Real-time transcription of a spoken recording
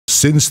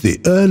Since the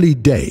early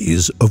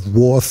days of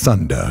War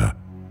Thunder,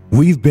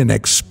 we've been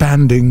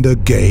expanding the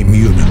game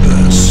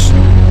universe.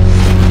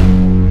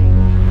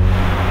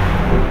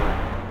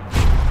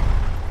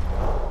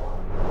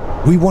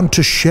 We want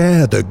to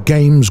share the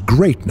game's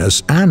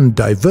greatness and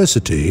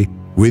diversity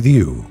with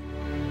you.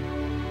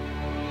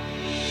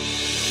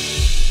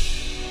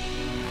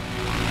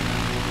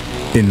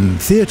 In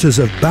theaters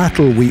of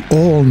battle we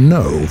all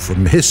know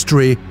from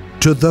history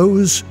to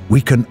those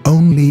we can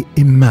only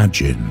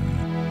imagine.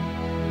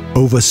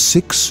 Over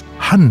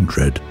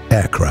 600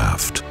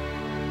 aircraft.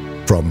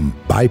 From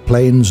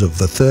biplanes of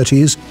the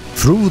 30s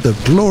through the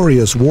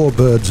glorious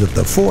warbirds of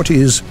the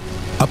 40s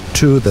up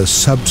to the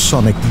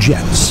subsonic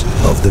jets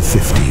of the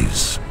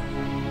 50s.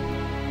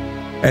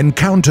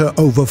 Encounter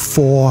over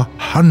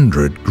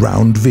 400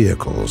 ground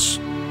vehicles.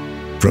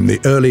 From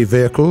the early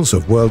vehicles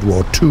of World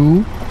War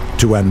II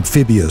to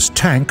amphibious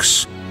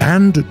tanks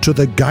and to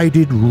the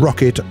guided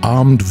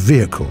rocket-armed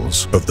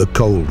vehicles of the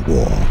Cold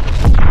War.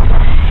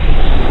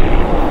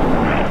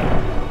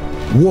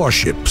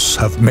 Warships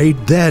have made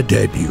their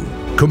debut,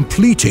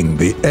 completing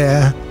the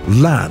air,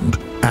 land,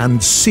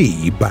 and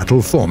sea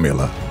battle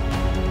formula.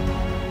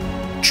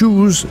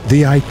 Choose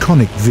the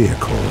iconic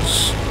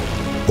vehicles,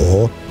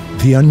 or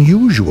the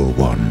unusual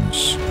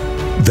ones.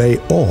 They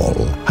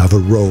all have a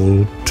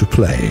role to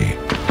play.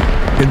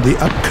 In the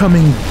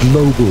upcoming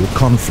global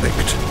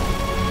conflict,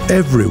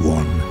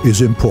 everyone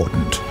is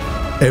important.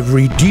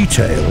 Every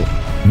detail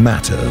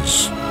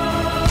matters.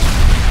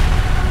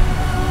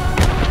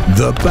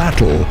 The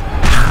battle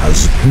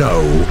has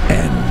no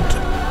end.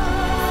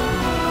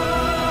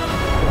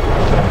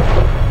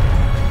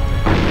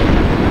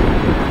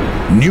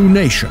 New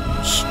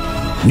nations,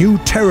 new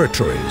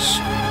territories,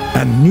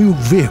 and new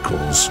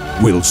vehicles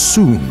will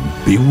soon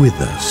be with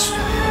us.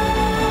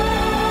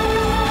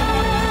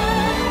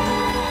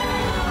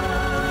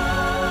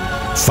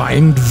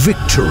 Find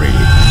victory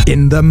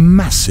in the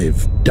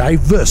massive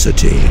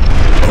diversity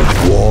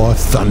of War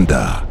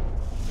Thunder.